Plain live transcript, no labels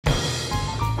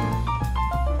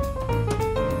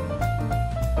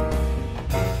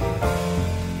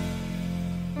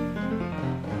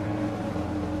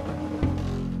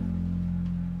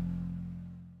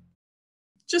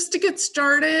Just to get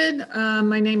started,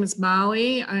 my name is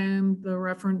Mollie. I am the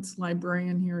reference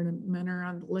librarian here at Mentor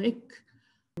on the Lake.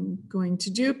 I'm going to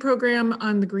do a program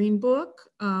on the Green Book.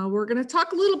 We're going to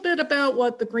talk a little bit about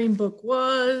what the Green Book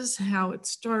was, how it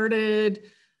started,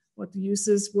 what the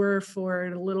uses were for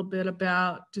it, a little bit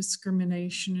about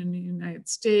discrimination in the United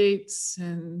States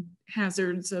and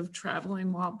hazards of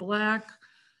traveling while Black.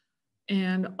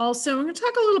 And also, I'm going to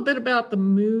talk a little bit about the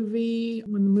movie.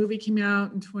 When the movie came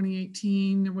out in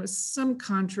 2018, there was some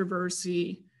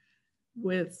controversy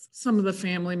with some of the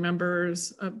family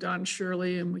members of Don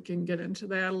Shirley, and we can get into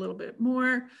that a little bit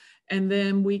more. And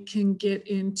then we can get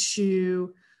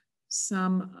into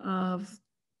some of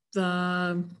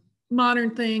the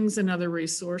modern things and other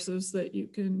resources that you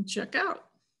can check out.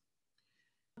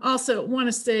 Also, want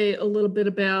to say a little bit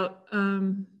about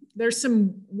there's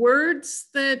some words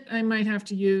that I might have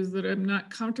to use that I'm not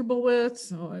comfortable with,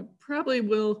 so I probably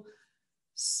will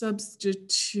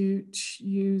substitute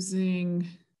using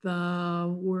the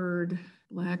word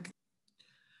Black.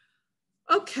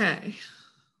 Okay,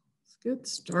 let's get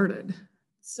started.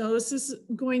 So this is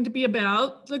going to be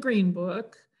about the Green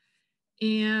Book.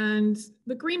 And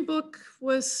the Green Book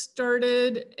was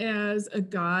started as a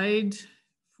guide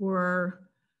for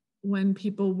when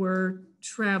people were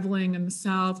traveling in the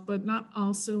South, but not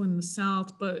also in the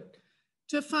South, but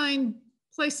to find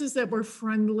places that were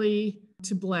friendly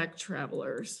to Black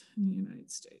travelers in the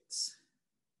United States.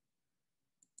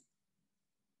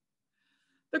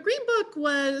 The Green Book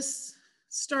was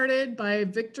started by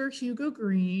Victor Hugo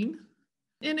Green.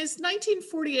 In his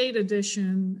 1948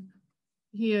 edition,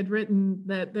 he had written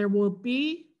that there will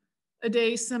be a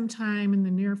day sometime in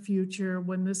the near future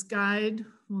when this guide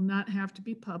will not have to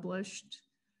be published.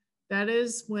 That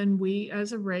is when we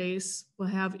as a race will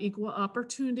have equal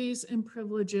opportunities and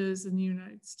privileges in the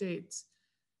United States.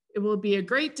 It will be a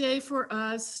great day for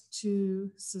us to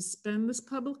suspend this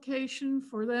publication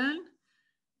for then.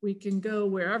 We can go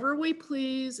wherever we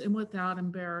please and without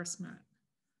embarrassment.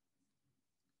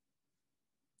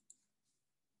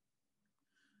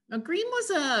 Now, Green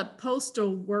was a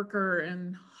postal worker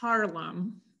in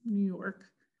Harlem, New York.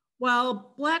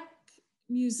 While Black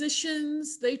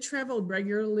musicians, they traveled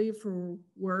regularly for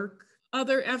work.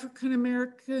 Other African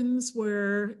Americans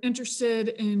were interested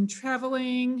in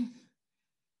traveling,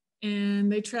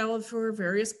 and they traveled for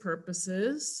various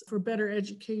purposes, for better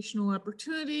educational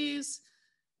opportunities,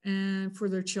 and for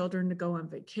their children to go on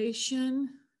vacation.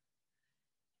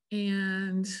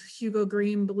 And Hugo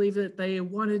Green believed that they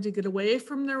wanted to get away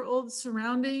from their old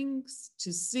surroundings,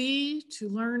 to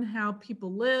learn how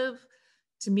people live,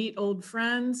 to meet old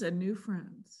friends and new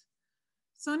friends.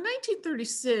 So in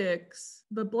 1936,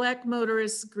 the Black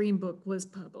Motorist Green Book was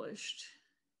published.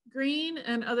 Green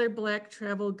and other Black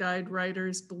travel guide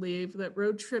writers believed that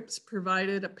road trips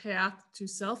provided a path to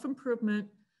self-improvement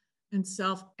and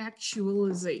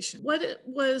self-actualization. What it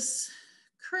was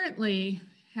currently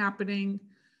happening,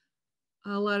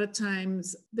 a lot of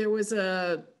times there was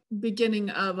a beginning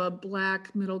of a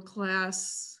Black middle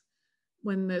class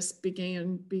when this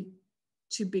began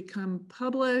to become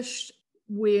published,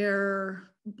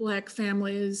 where Black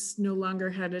families no longer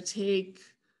had to take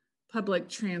public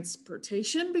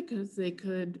transportation because they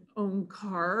could own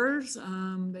cars.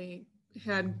 They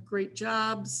had great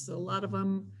jobs. A lot of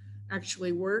them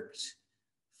actually worked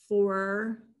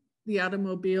for the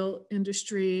automobile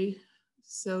industry.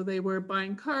 So they were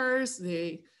buying cars.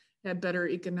 They had better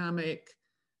economic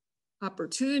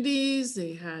opportunities.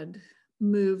 They had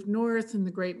moved north in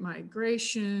the Great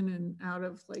Migration and out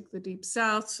of like the Deep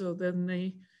South. So then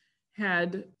they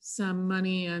had some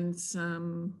money and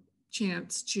some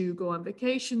chance to go on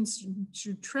vacations,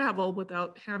 to travel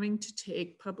without having to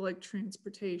take public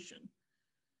transportation.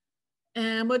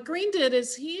 And what Green did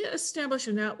is he established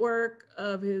a network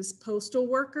of his postal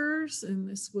workers, and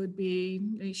this would be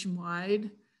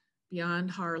nationwide beyond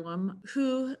Harlem,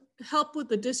 who helped with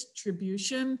the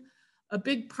distribution. A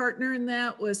big partner in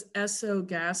that was Esso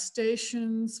gas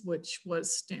stations, which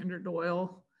was Standard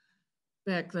Oil.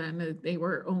 Back then, they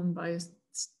were owned by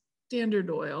Standard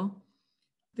Oil.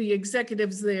 The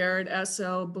executives there at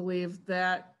Esso believed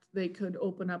that they could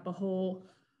open up a whole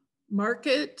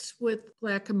market with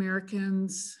Black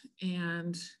Americans,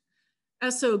 and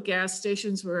Esso gas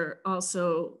stations were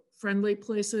also friendly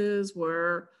places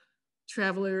where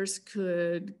travelers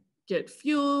could get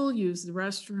fuel, use the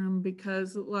restroom,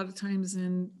 because a lot of times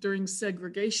during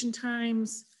segregation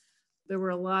times, there were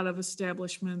a lot of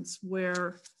establishments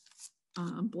where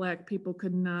Black people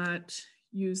could not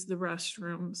use the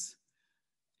restrooms,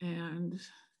 and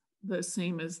the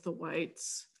same as the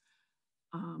whites.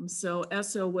 So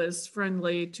Esso was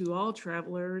friendly to all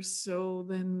travelers. So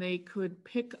then they could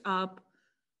pick up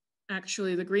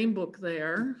actually the Green Book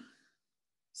there.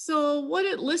 So what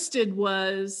it listed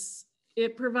was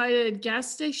it provided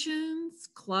gas stations,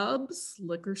 clubs,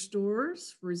 liquor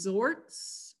stores,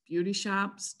 resorts, beauty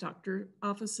shops, doctor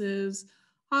offices,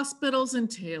 hospitals, and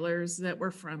tailors that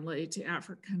were friendly to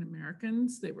African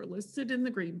Americans. They were listed in the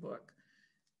Green Book.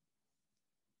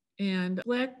 And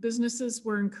Black businesses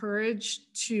were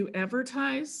encouraged to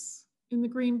advertise in the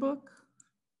Green Book.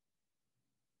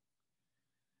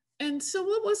 And so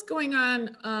what was going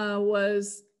on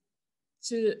was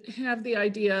to have the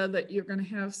idea that you're going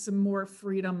to have some more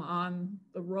freedom on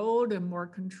the road and more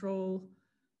control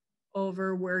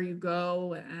over where you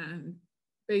go and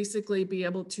basically be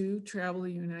able to travel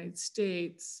the United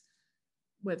States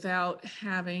without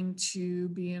having to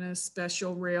be in a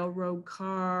special railroad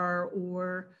car.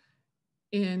 Or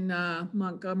in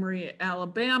Montgomery,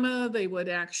 Alabama, they would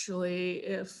actually,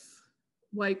 if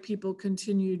white people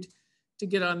continued to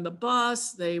get on the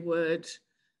bus, they would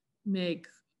make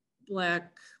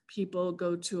Black people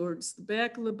go towards the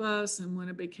back of the bus. And when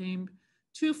it became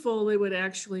too full, they would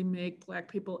actually make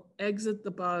Black people exit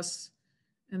the bus.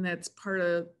 And that's part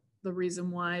of the reason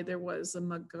why there was a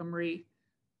Montgomery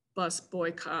bus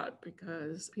boycott,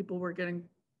 because people were getting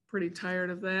pretty tired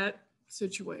of that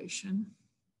situation.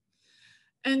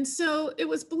 And so it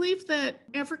was believed that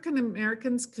African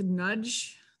Americans could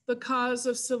nudge the cause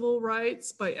of civil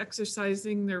rights by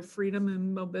exercising their freedom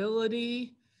and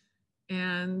mobility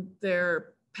and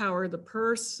their power of the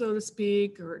purse, so to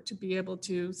speak, or to be able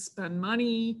to spend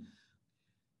money.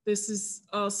 This is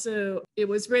also, it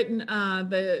was written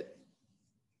that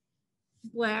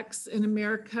Blacks in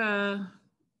America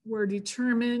were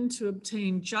determined to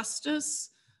obtain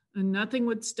justice and nothing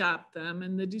would stop them.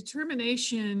 And the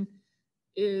determination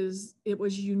it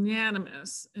was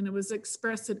unanimous, and it was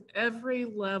expressed at every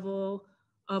level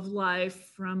of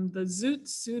life, from the zoot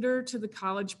suitor to the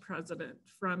college president,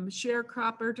 from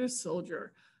sharecropper to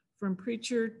soldier, from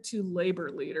preacher to labor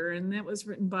leader. And that was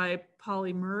written by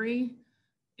Polly Murray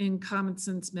in Common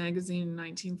Sense magazine in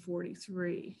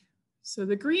 1943. So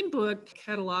the Green Book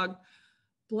cataloged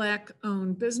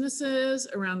Black-owned businesses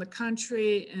around the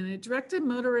country, and it directed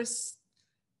motorists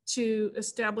to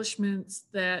establishments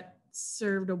that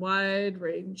served a wide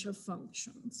range of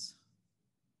functions.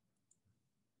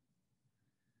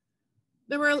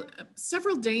 There were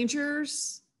several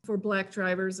dangers for Black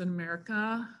drivers in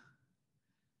America.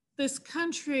 This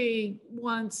country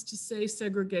wants to say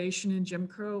segregation and Jim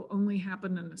Crow only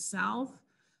happened in the South,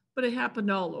 but it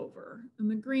happened all over. And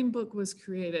the Green Book was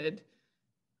created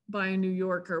by a New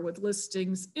Yorker with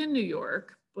listings in New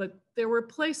York, but there were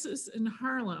places in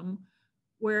Harlem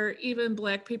where even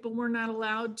Black people were not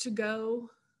allowed to go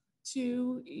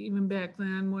to, even back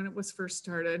then when it was first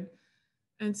started.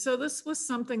 And so this was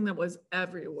something that was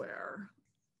everywhere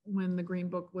when the Green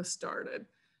Book was started.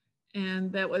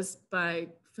 And that was by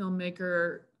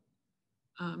filmmaker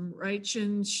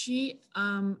Reichen. She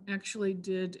actually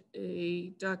did a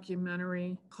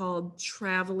documentary called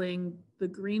Traveling the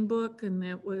Green Book, and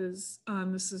that was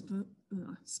on the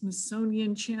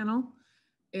Smithsonian Channel.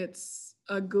 It's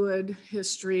a good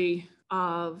history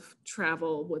of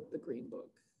travel with the Green Book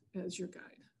as your guide.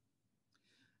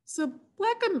 So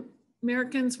Black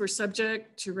Americans were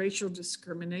subject to racial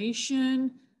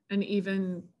discrimination and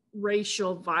even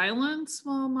racial violence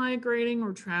while migrating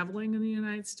or traveling in the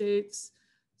United States.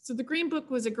 So the Green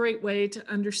Book was a great way to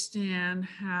understand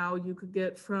how you could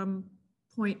get from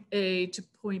point A to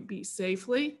point B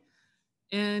safely.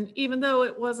 And even though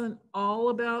it wasn't all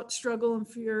about struggle and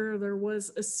fear, there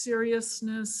was a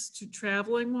seriousness to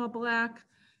traveling while Black,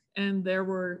 and there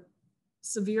were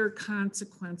severe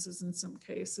consequences in some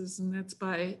cases. And that's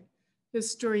by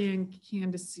historian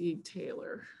Candace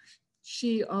Taylor.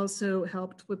 She also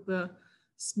helped with the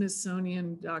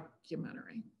Smithsonian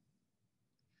documentary.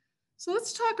 So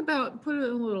let's talk about, put it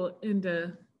a little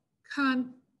into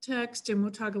context, and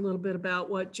we'll talk a little bit about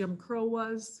what Jim Crow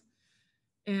was.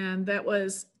 And that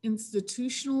was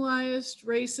institutionalized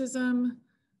racism,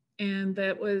 and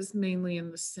that was mainly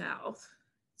in the South.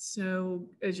 So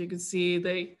as you can see,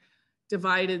 they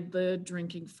divided the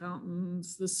drinking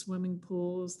fountains, the swimming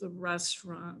pools, the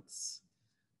restaurants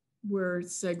were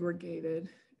segregated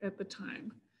at the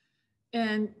time.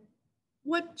 And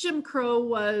what Jim Crow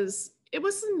was, it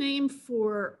was a name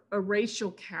for a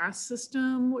racial caste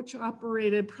system which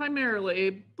operated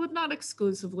primarily, but not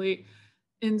exclusively,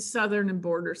 in Southern and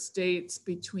border states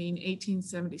between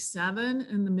 1877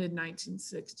 and the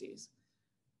mid-1960s.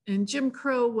 And Jim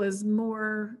Crow was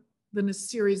more than a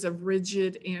series of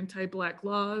rigid anti-Black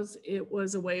laws. It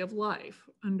was a way of life.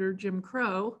 Under Jim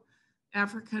Crow,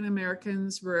 African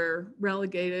Americans were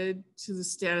relegated to the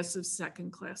status of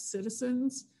second-class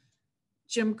citizens.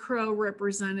 Jim Crow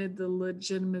represented the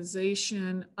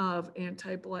legitimization of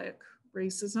anti-Black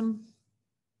racism.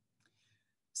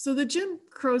 So the Jim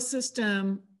Crow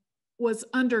system was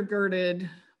undergirded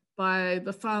by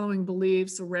the following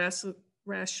beliefs or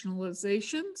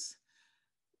rationalizations.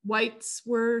 Whites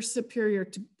were superior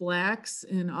to Blacks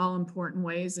in all important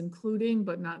ways, including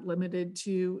but not limited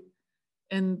to,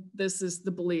 and this is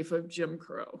the belief of Jim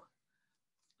Crow,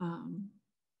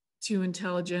 to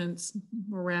intelligence,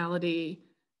 morality,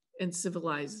 and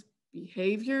civilized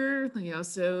behavior. They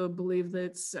also believe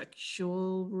that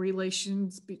sexual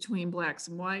relations between Blacks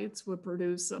and whites would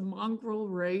produce a mongrel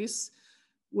race,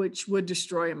 which would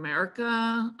destroy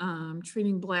America.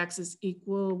 Treating Blacks as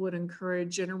equal would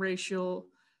encourage interracial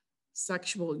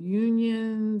sexual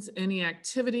unions. Any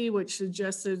activity which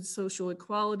suggested social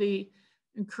equality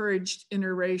encouraged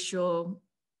interracial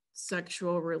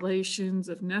sexual relations.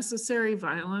 If necessary,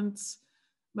 violence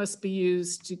must be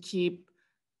used to keep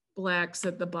Blacks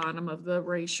at the bottom of the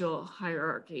racial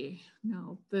hierarchy.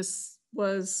 Now, this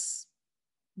was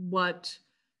what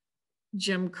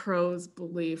Jim Crow's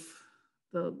belief,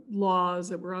 the laws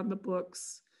that were on the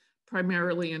books,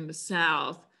 primarily in the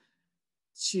South,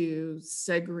 to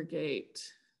segregate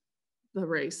the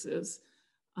races.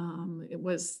 It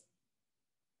was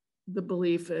the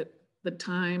belief at the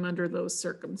time under those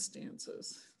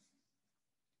circumstances.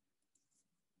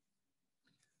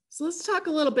 So let's talk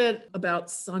a little bit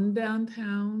about sundown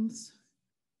towns.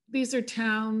 These are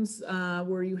towns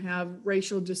where you have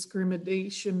racial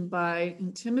discrimination by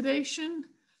intimidation.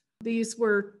 These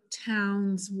were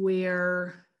towns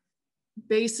where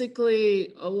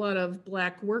basically a lot of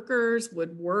Black workers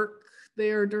would work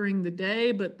there during the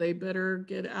day, but they better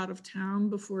get out of town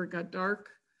before it got dark.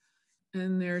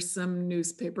 And there's some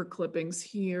newspaper clippings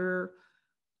here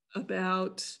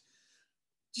about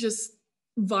just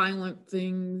violent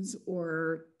things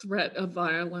or threat of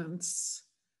violence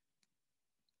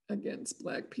against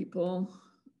Black people.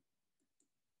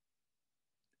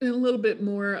 And a little bit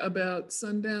more about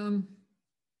sundown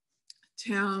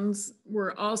towns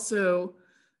were also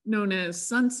known as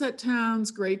sunset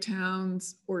towns, gray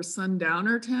towns, or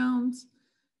sundowner towns.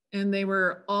 And they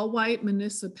were all white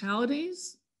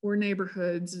municipalities or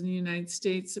neighborhoods in the United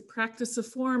States that practice a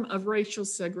form of racial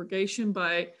segregation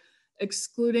by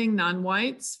excluding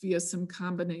non-whites via some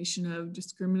combination of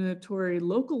discriminatory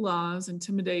local laws,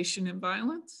 intimidation, and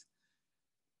violence.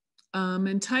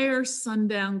 Entire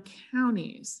sundown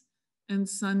counties and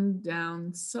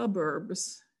sundown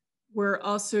suburbs were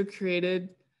also created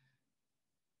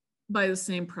by the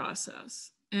same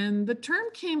process. And the term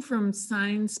came from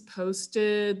signs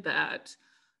posted that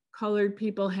colored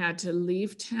people had to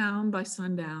leave town by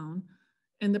sundown,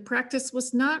 and the practice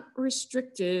was not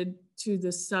restricted to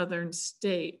the southern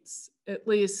states, at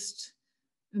least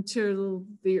until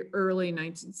the early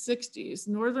 1960s.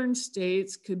 Northern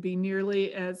states could be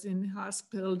nearly as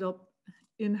inhospitable.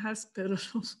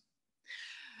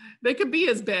 They could be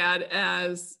as bad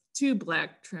as to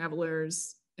Black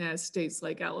travelers as states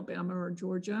like Alabama or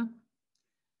Georgia.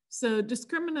 So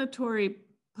discriminatory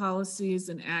policies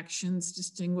and actions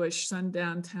distinguish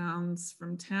sundown towns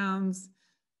from towns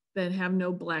that have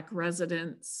no Black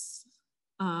residents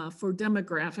for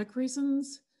demographic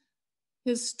reasons.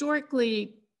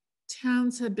 Historically,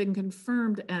 towns have been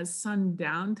confirmed as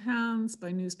sundown towns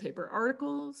by newspaper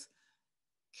articles,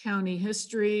 county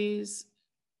histories,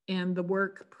 and the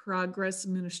Work Progress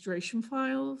Administration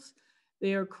files.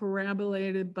 They are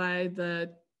corroborated by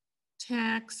the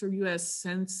tax or US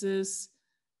Census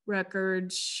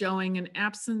records showing an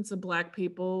absence of Black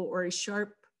people or a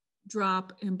sharp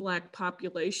drop in Black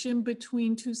population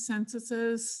between two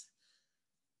censuses.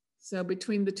 So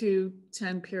between the two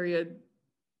 10-year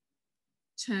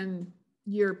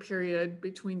period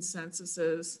between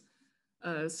censuses,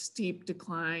 a steep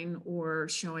decline or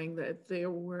showing that there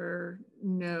were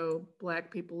no Black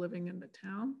people living in the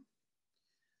town.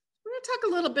 We're going to talk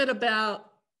a little bit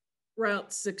about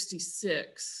Route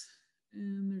 66.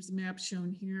 And there's a map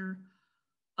shown here.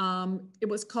 It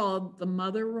was called the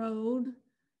Mother Road,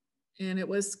 and it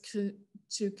was to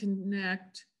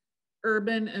connect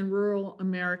urban and rural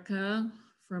America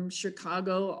from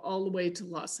Chicago all the way to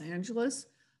Los Angeles,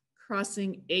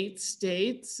 crossing 8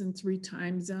 states and 3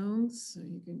 time zones. So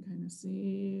you can kind of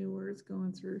see where it's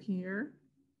going through here.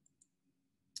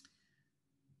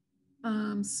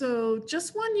 So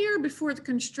just 1 year before the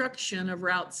construction of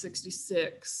Route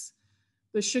 66,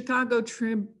 the Chicago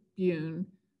Tribune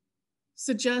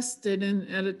suggested in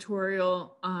an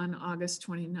editorial on August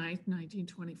 29th,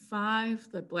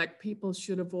 1925, that Black people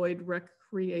should avoid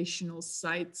recreational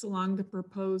sites along the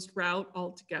proposed route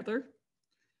altogether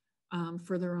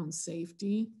for their own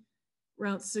safety.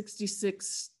 Route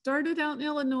 66 started out in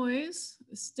Illinois,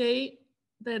 a state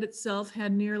that itself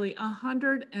had nearly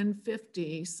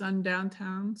 150 sundown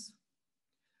towns.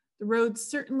 The road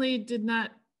certainly did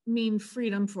not mean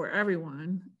freedom for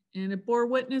everyone, and it bore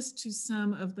witness to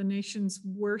some of the nation's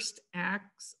worst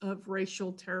acts of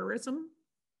racial terrorism.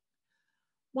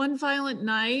 One violent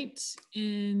night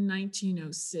in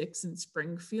 1906 in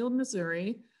Springfield,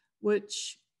 Missouri,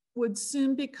 which would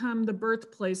soon become the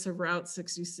birthplace of Route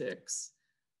 66.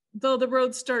 Though the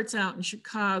road starts out in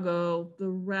Chicago, the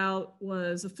route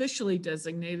was officially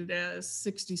designated as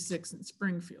 66 in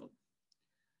Springfield.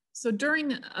 So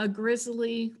during a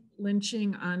grisly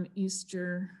lynching on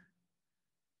Easter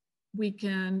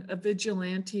weekend, a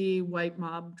vigilante white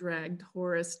mob dragged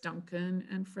Horace Duncan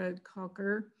and Fred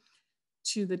Cocker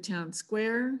to the town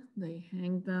square. They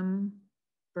hanged them,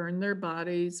 burned their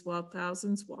bodies while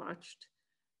thousands watched,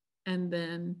 and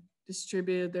then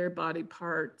distributed their body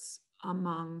parts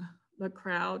among the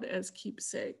crowd as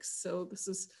keepsakes. So this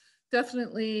is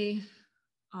definitely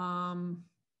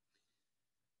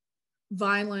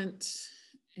violent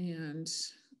and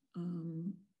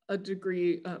a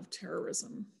degree of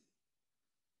terrorism.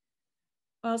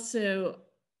 Also,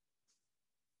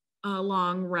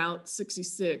 along Route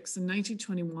 66 in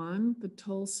 1921, the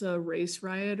Tulsa race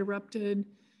riot erupted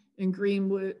in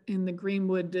the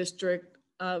Greenwood district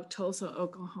of Tulsa,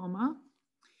 Oklahoma.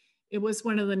 It was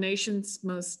one of the nation's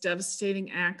most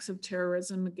devastating acts of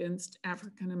terrorism against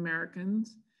African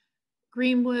Americans.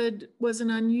 Greenwood was an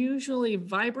unusually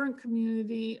vibrant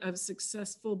community of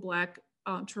successful Black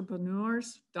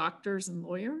entrepreneurs, doctors, and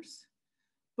lawyers.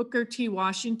 Booker T.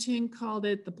 Washington called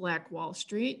it the Black Wall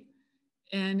Street,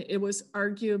 and it was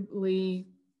arguably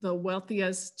the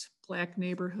wealthiest Black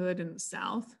neighborhood in the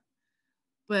South.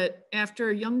 But after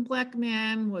a young Black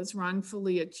man was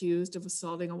wrongfully accused of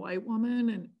assaulting a white woman,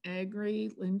 an angry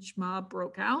lynch mob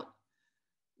broke out.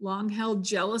 Long-held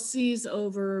jealousies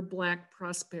over Black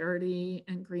prosperity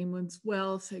and Greenwood's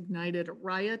wealth ignited a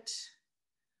riot.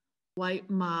 White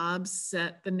mobs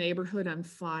set the neighborhood on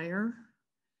fire.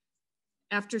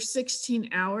 After 16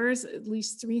 hours, at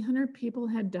least 300 people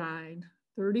had died.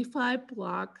 35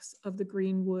 blocks of the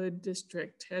Greenwood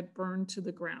district had burned to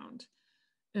the ground,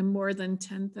 and more than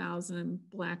 10,000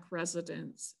 Black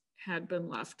residents had been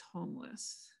left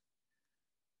homeless.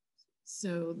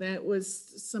 So that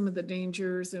was some of the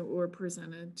dangers that were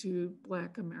presented to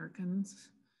Black Americans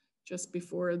just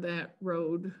before that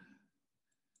road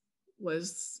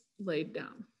was laid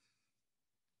down.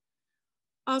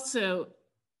 Also,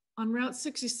 on Route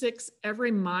 66,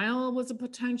 every mile was a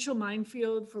potential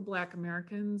minefield for Black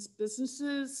Americans.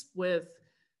 Businesses with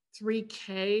 3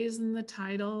 Ks in the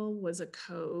title was a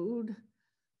code,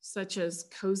 such as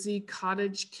Cozy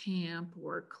Cottage Camp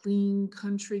or Clean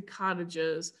Country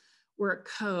Cottages were a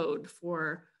code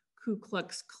for Ku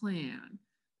Klux Klan,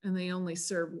 and they only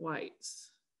served whites.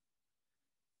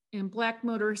 And Black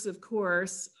motorists, of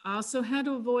course, also had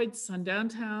to avoid sundown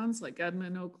towns like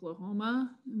Edmond,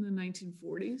 Oklahoma in the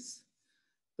 1940s.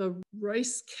 The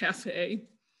Rice Cafe,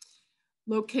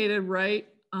 located right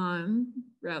on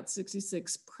Route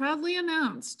 66, proudly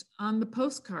announced on the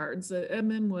postcards that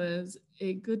Edmond was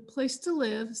a good place to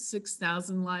live,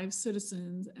 6,000 live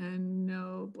citizens, and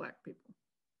no Black people.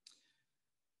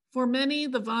 For many,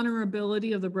 the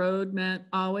vulnerability of the road meant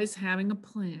always having a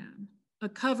plan, a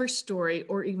cover story,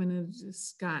 or even a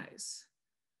disguise.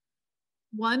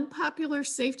 One popular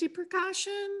safety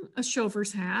precaution, a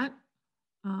chauffeur's hat.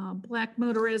 Black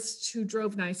motorists who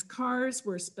drove nice cars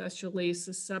were especially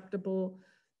susceptible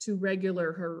to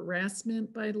regular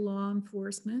harassment by law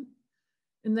enforcement.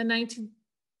 In the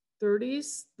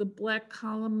 1930s, the Black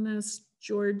columnist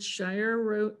George Shire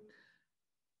wrote,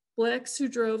 "Blacks who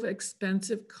drove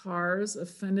expensive cars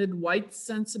offended white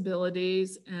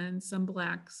sensibilities, and some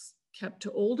Blacks kept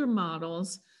to older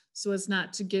models so as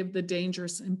not to give the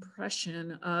dangerous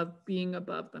impression of being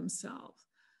above themselves."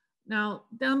 Now,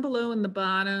 down below in the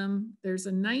bottom, there's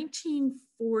a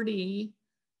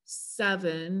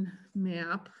 1947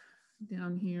 map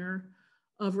down here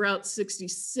of Route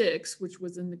 66, which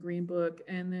was in the Green Book,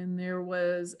 and then there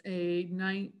was a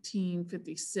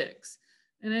 1956.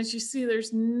 And as you see,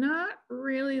 there's not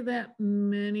really that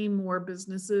many more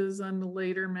businesses on the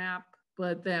later map,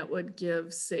 but that would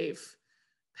give safe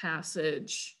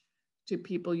passage to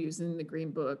people using the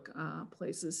Green Book,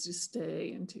 places to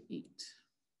stay and to eat.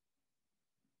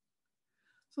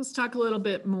 So let's talk a little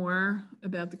bit more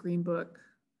about the Green Book.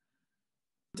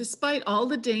 Despite all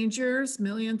the dangers,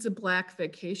 millions of Black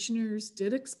vacationers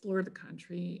did explore the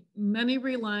country, many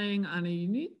relying on a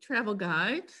unique travel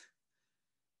guide.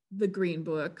 The Green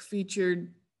Book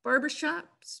featured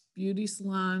barbershops, beauty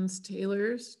salons,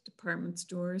 tailors, department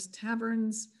stores,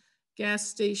 taverns, gas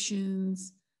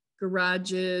stations,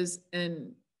 garages,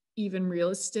 and even real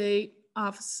estate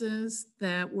offices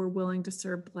that were willing to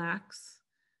serve Blacks.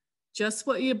 Just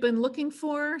what you've been looking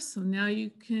for, so now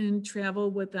you can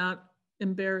travel without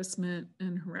embarrassment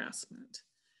and harassment.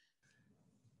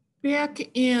 Back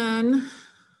in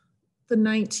the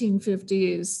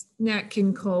 1950s, Nat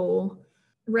King Cole,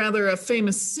 rather a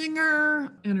famous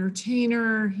singer,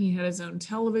 entertainer, he had his own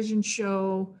television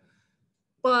show.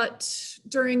 But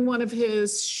during one of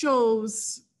his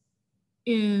shows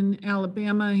in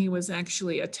Alabama, he was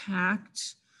actually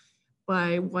attacked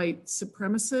by white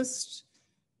supremacists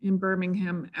in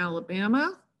Birmingham,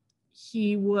 Alabama.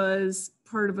 He was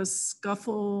part of a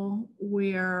scuffle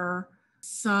where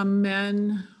some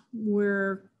men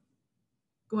were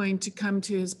going to come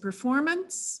to his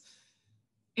performance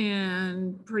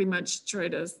and pretty much try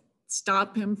to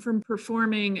stop him from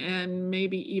performing and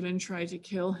maybe even try to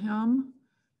kill him.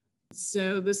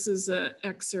 So this is an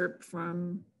excerpt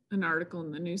from an article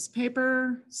in the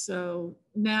newspaper. So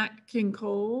Nat King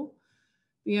Cole,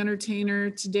 the entertainer,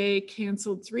 today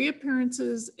canceled 3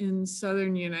 appearances in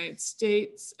southern United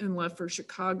States and left for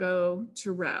Chicago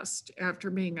to rest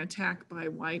after being attacked by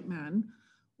white men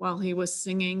while he was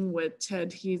singing with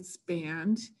Ted Heath's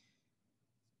band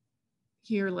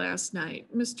here last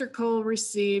night. Mr. Cole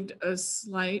received a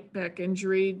slight back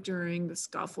injury during the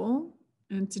scuffle,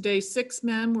 and today 6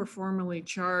 men were formally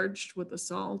charged with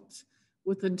assault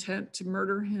with intent to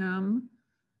murder him.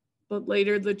 But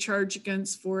later the charge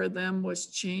against 4 of them was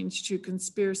changed to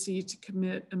conspiracy to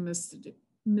commit a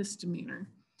misdemeanor.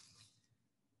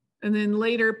 And then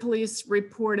later police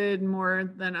reported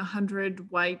more than 100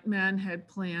 white men had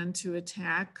planned to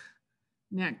attack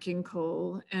Nat King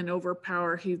Cole and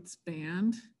overpower Heath's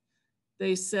band.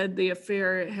 They said the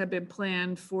affair had been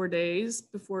planned 4 days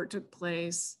before it took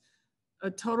place. A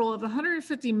total of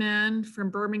 150 men from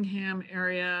Birmingham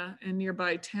area and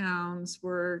nearby towns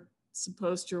were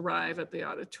supposed to arrive at the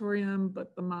auditorium,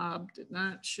 but the mob did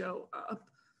not show up.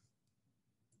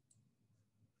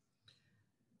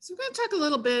 So we're going to talk a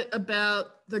little bit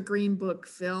about the Green Book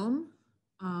film.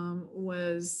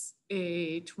 Was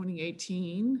a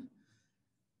 2018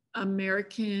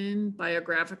 American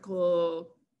biographical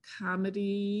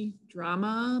comedy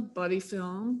drama buddy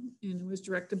film, and it was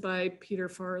directed by Peter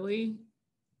Farrelly.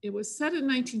 It was set in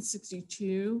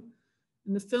 1962.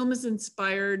 And the film is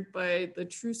inspired by the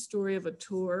true story of a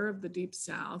tour of the Deep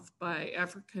South by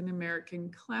African-American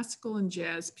classical and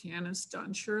jazz pianist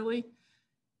Don Shirley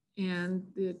and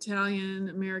the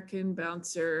Italian-American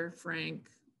bouncer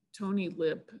Tony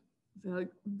Lip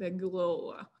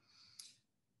Veguola,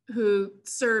 who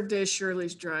served as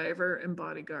Shirley's driver and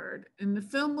bodyguard. And the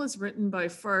film was written by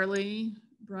Farley,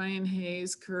 Brian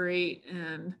Hayes Curry,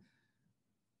 and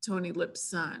Tony Lip's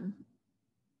son.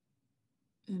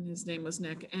 And his name was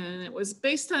Nick. And it was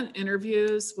based on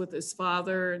interviews with his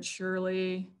father and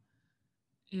Shirley.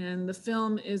 And the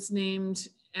film is named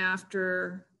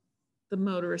after the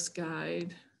Motorist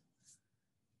Guide.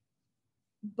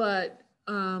 But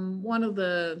one of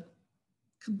the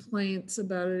complaints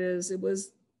about it is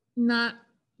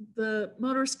the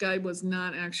Motorist Guide was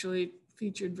not actually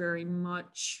featured very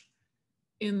much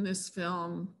in this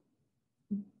film,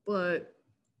 but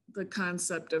the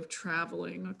concept of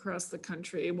traveling across the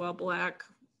country while Black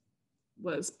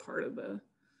was part of the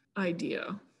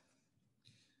idea.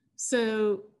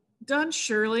 So Don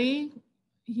Shirley,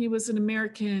 he was an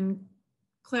American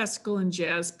classical and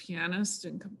jazz pianist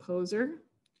and composer,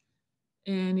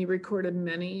 and he recorded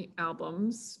many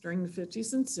albums during the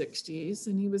 50s and 60s,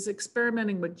 and he was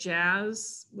experimenting with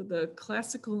jazz with a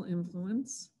classical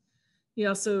influence. He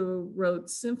also wrote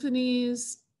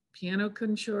symphonies, piano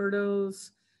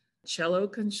concertos, cello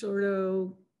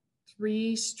concerto,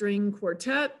 3-string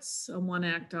quartets, a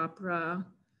 1-act opera,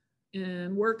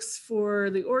 and works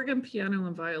for the organ, piano,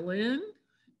 and violin.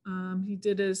 He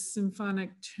did a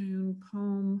symphonic tune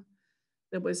poem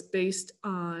that was based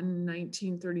on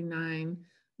 1939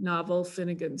 novel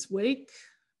Finnegan's Wake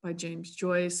by James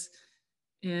Joyce,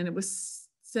 and it was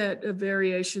set of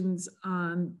variations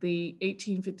on the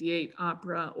 1858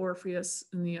 opera Orpheus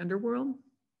in the Underworld.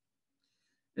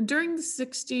 And during the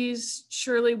 60s,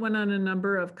 Shirley went on a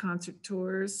number of concert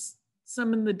tours,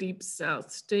 some in the Deep South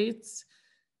states.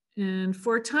 And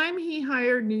for a time, he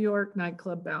hired New York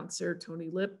nightclub bouncer Tony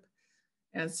Lip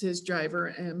as his driver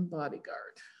and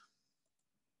bodyguard.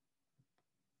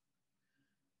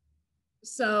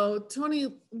 So Tony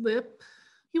Lip,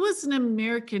 he was an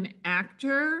American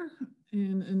actor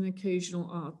and an occasional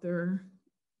author.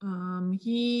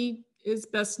 He is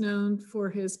best known for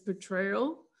his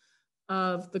portrayal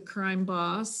of the crime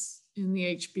boss in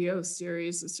the HBO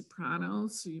series The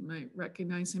Sopranos, so you might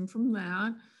recognize him from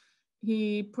that.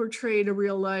 He portrayed a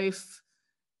real life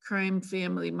crime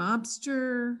family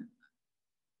mobster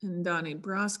in Donnie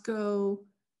Brasco.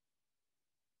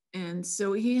 And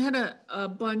so he had a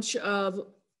bunch of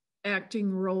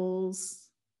acting roles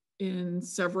in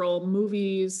several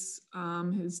movies.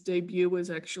 His debut was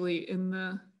actually in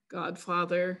The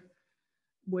Godfather,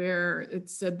 where it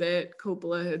said that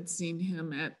Coppola had seen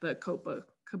him at the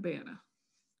Copacabana.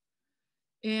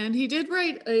 And he did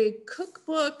write a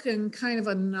cookbook and kind of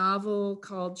a novel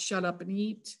called Shut Up and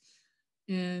Eat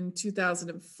in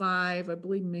 2005. I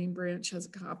believe Main Branch has a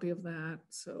copy of that.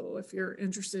 So if you're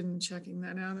interested in checking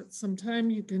that out at some time,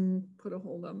 you can put a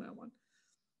hold on that one.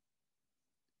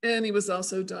 And he was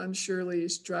also Don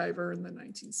Shirley's driver in the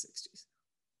 1960s.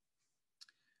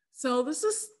 So this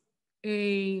is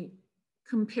a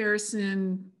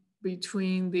comparison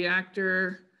between the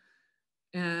actor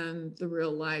and the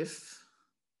real life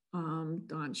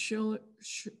Don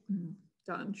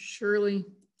Shirley.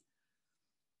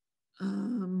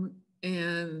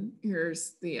 And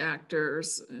here's the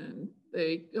actors, and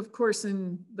they, of course,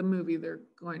 in the movie, they're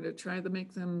going to try to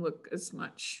make them look as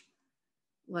much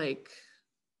like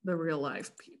the real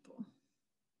life people.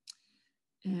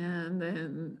 And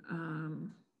then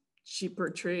she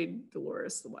portrayed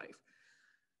Dolores, the wife.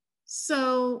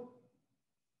 So,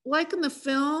 like in the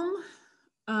film,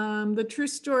 the true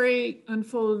story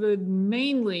unfolded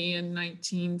mainly in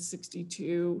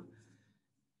 1962,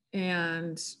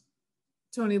 and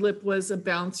Tony Lip was a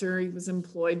bouncer. He was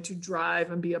employed to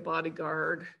drive and be a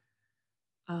bodyguard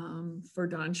for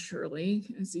Don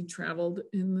Shirley as he traveled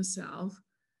in the South.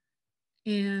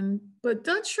 But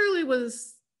Don Shirley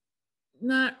was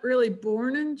not really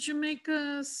born in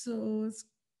Jamaica, so it's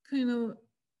kind of,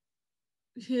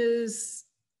 his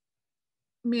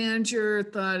manager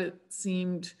thought it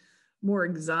seemed more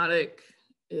exotic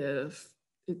if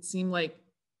it seemed like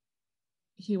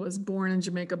he was born in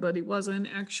Jamaica, but he wasn't.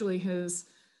 Actually, his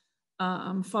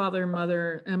father and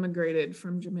mother emigrated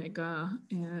from Jamaica,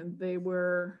 and they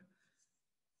were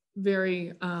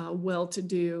very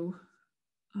well-to-do.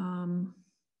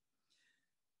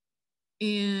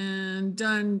 And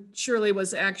Don Shirley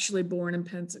was actually born in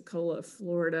Pensacola,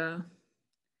 Florida.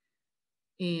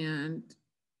 And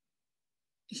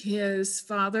his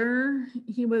father,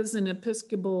 he was an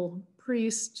Episcopal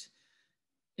priest,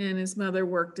 and his mother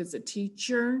worked as a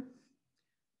teacher,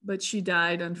 but she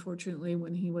died, unfortunately,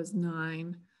 when he was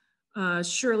 9.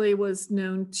 Shirley was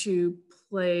known to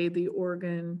play the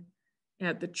organ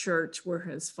at the church where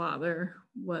his father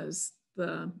was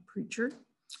the preacher.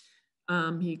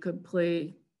 He could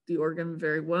play the organ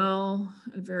very well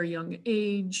at a very young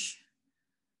age,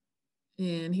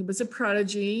 and he was a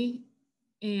prodigy,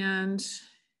 and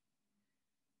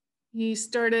he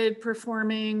started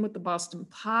performing with the Boston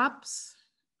Pops.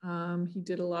 He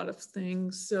did a lot of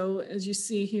things. So as you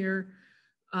see here,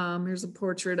 here's a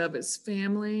portrait of his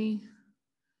family.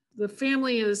 The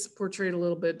family is portrayed a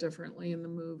little bit differently in the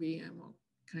movie, and we'll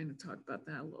kind of talk about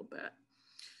that a little bit.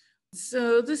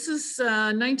 So this is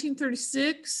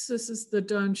 1936. This is the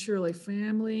Don Shirley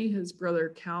family, his brother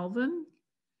Calvin,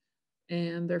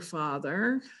 and their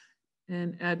father,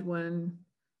 and Edwin,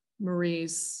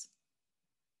 Maurice,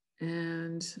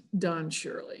 and Don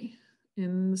Shirley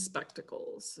in the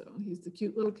spectacles. So he's the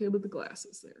cute little kid with the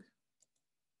glasses there.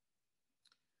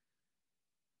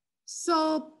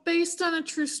 So based on a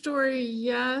true story,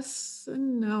 yes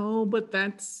and no, but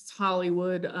that's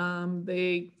Hollywood.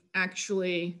 They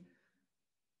actually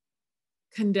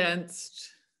condensed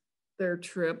their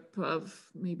trip of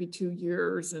maybe 2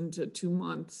 years into 2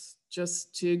 months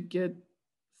just to get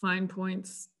fine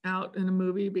points out in a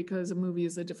movie, because a movie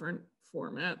is a different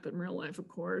format than real life, of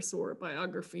course, or a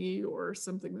biography or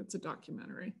something that's a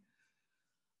documentary.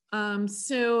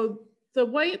 So the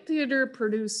white theater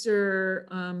producer,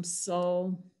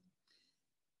 Saul,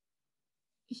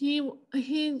 he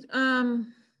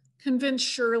convinced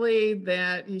Shirley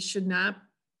that he should not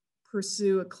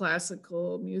pursue a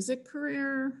classical music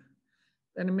career.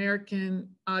 An American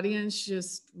audience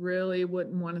just really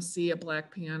wouldn't want to see a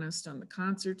Black pianist on the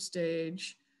concert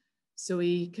stage. So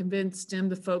he convinced him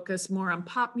to focus more on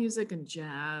pop music and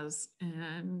jazz.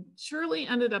 And Shirley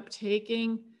ended up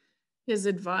taking his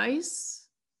advice,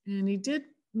 and he did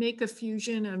make a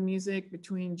fusion of music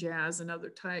between jazz and other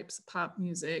types of pop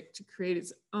music to create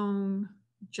his own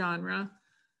genre.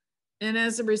 And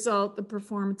as a result, the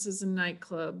performances in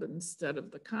nightclub instead of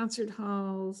the concert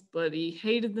halls. But he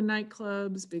hated the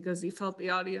nightclubs because he felt the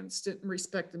audience didn't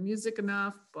respect the music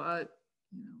enough, but,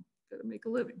 gotta make a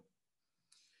living.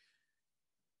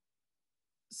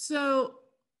 So,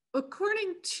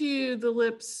 according to the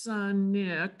Lip's son,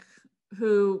 Nick,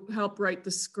 who helped write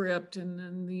the script, and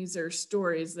then these are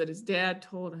stories that his dad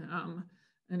told him,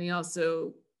 and he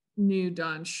also knew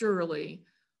Don Shirley.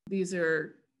 These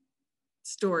are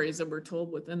stories that were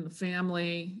told within the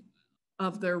family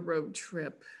of their road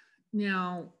trip.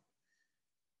 Now,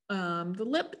 the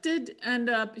Lip did end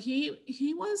up, he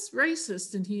was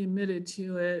racist, and he admitted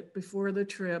to it before the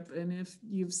trip. And if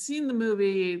you've seen the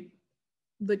movie,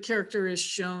 the character is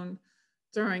shown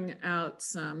throwing out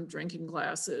some drinking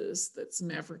glasses that some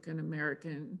African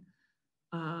American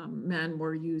men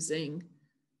were using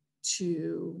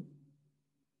to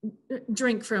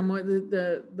drink from.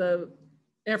 The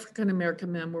African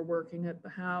American men were working at the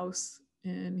house,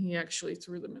 and he actually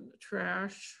threw them in the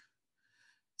trash.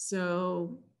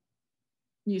 So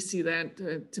you see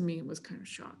that, to me, it was kind of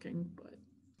shocking.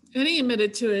 And he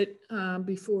admitted to it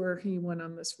before he went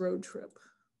on this road trip.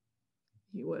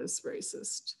 He was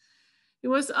racist. He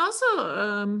was also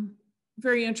a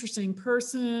very interesting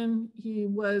person. He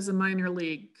was a minor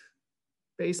league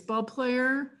baseball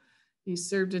player. He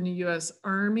served in the U.S.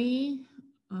 Army.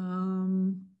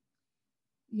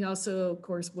 He also, of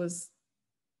course, was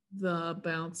the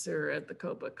bouncer at the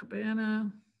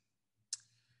Copacabana.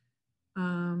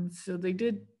 So they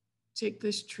did take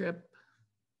this trip.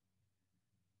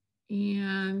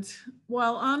 And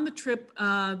while on the trip,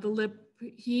 the Lip,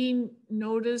 he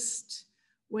noticed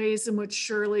ways in which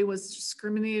Shirley was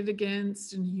discriminated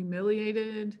against and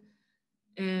humiliated,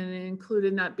 and it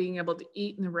included not being able to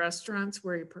eat in the restaurants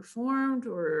where he performed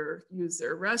or use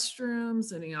their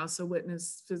restrooms. And he also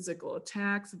witnessed physical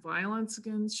attacks, violence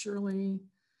against Shirley.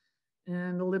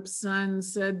 And the Lip's son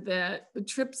said that the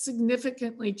trip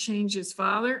significantly changed his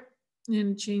father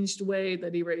and changed the way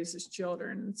that he raised his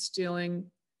children,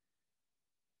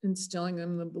 instilling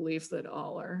them the belief that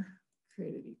all are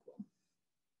created equal.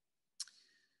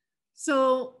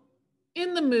 So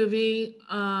in the movie,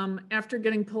 after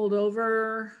getting pulled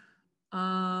over,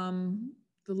 the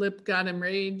Lip got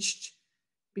enraged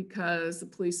because the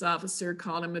police officer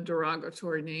called him a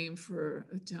derogatory name for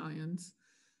Italians.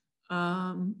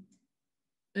 And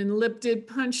Lip did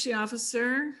punch the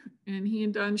officer, and he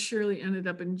and Don Shirley ended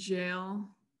up in jail.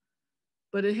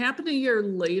 But it happened a year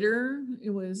later.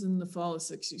 It was in the fall of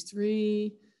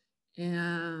 '63,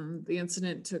 and the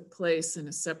incident took place in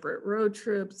a separate road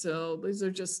trip. So these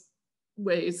are just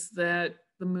ways that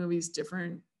the movie's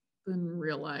different than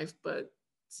real life. But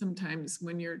sometimes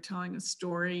when you're telling a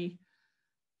story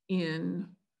in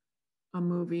a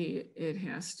movie, it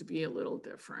has to be a little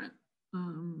different.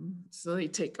 So they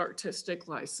take artistic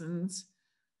license.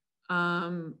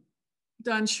 Don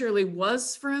Shirley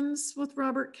was friends with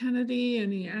Robert Kennedy,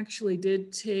 and he actually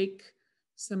did take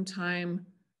some time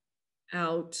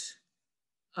out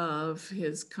of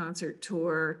his concert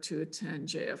tour to attend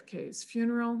JFK's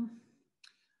funeral.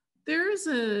 There is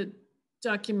a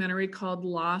documentary called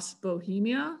Lost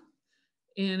Bohemia,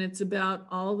 and it's about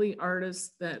all the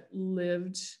artists that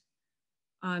lived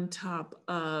on top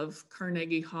of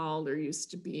Carnegie Hall. There used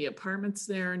to be apartments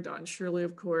there, and Don Shirley,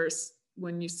 of course,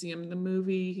 when you see him in the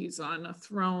movie, he's on a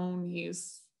throne.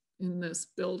 He's in this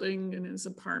building in his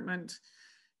apartment.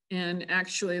 And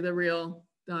actually, the real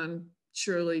Don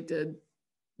Shirley did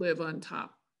live on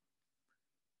top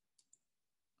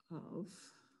of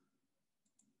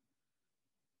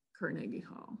Carnegie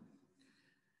Hall.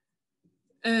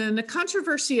 And the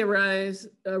controversy arose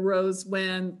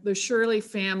when the Shirley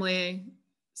family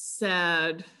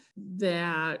said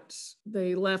that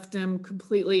they left him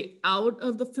completely out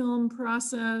of the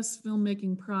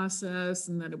filmmaking process,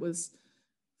 and that it was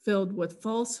filled with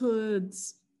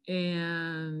falsehoods.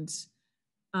 And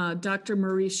Dr.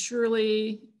 Maurice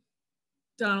Shirley,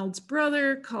 Donald's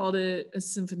brother, called it a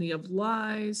symphony of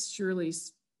lies.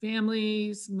 Shirley's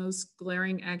family's most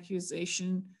glaring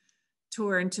accusation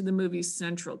tore into the movie's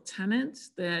central tenet,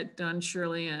 that Don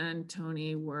Shirley and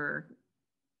Tony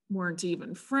weren't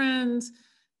even friends.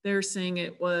 They're saying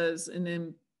it was an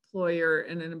employer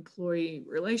and an employee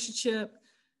relationship.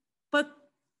 But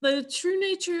the true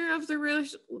nature of the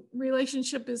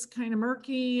relationship is kind of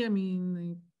murky. I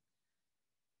mean,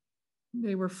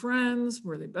 they were friends.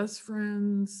 Were they best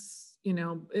friends?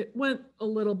 It went a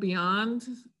little beyond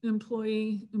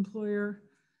employer.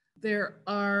 There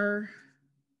are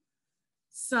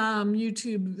some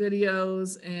YouTube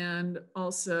videos, and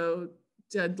also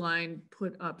Deadline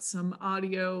put up some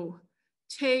audio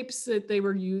tapes that they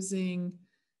were using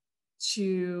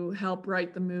to help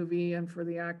write the movie and for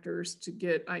the actors to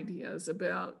get ideas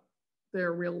about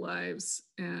their real lives.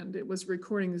 And it was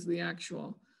recordings of the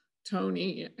actual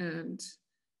Tony and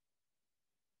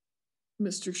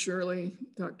Mr. Shirley,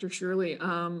 Dr. Shirley,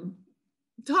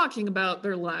 talking about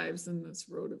their lives and this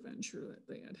road adventure that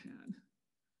they had had.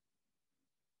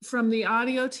 From the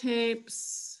audio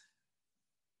tapes,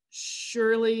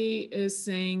 Shirley is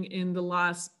saying in the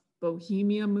Lost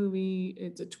Bohemia movie,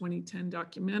 it's a 2010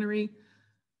 documentary.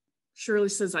 Shirley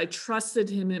says, I trusted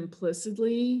him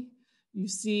implicitly. You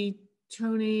see,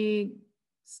 Tony's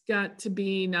got to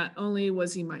be, not only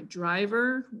was he my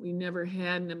driver, we never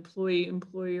had an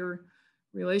employee-employer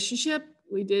relationship.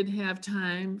 We did have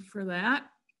time for that.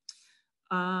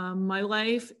 My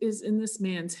life is in this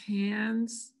man's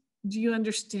hands. Do you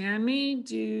understand me?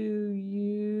 Do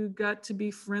you got to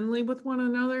be friendly with one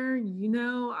another? You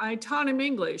know, I taught him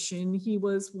English, and he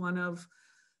was one of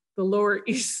the Lower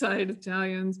East Side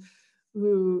Italians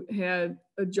who had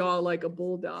a jaw like a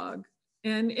bulldog.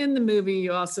 And in the movie,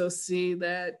 you also see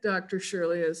that Dr.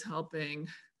 Shirley is helping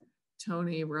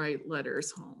Tony write letters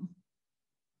home.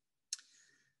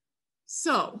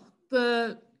 So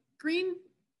the Green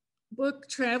Book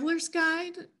Traveler's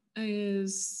Guide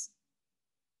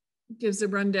gives a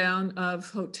rundown of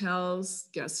hotels,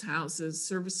 guest houses,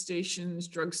 service stations,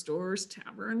 drugstores,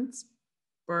 taverns,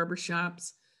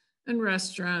 barbershops, and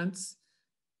restaurants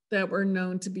that were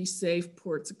known to be safe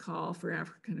ports of call for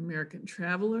African-American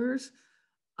travelers.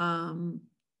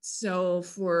 So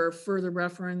for further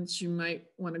reference, you might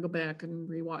want to go back and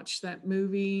rewatch that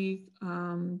movie.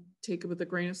 Take it with a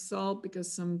grain of salt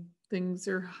because some things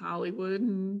are Hollywood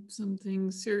and some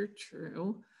things are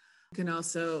true. You can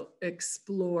also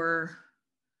explore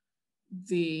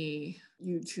the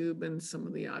YouTube and some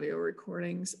of the audio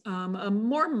recordings. A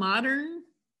more modern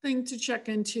thing to check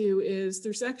into is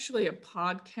there's actually a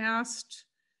podcast,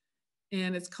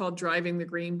 and it's called Driving the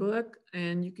Green Book,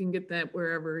 and you can get that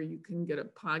wherever you can get a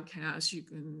podcast. You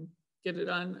can get it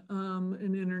on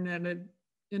an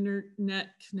internet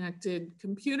connected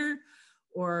computer,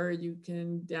 or you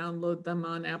can download them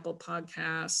on Apple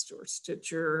Podcast or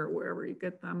Stitcher or wherever you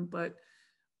get them. But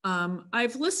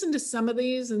I've listened to some of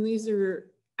these, and these are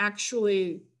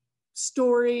actually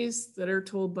stories that are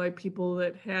told by people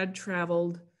that had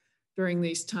traveled during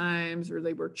these times, or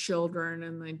they were children,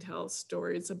 and they tell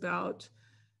stories about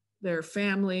their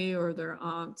family or their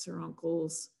aunts or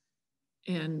uncles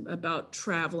and about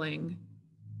traveling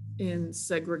in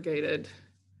segregated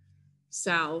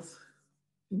South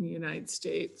in the United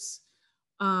States.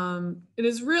 It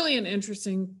is really an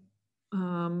interesting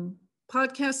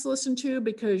podcast to listen to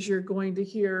because you're going to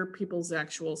hear people's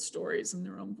actual stories in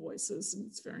their own voices, and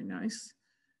it's very nice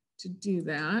to do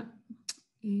that.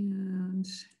 And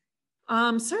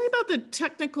sorry about the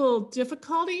technical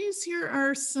difficulties. Here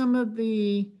are some of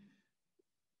the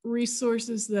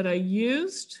resources that I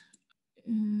used,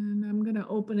 and I'm going to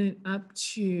open it up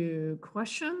to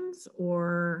questions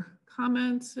or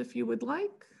comments if you would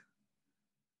like.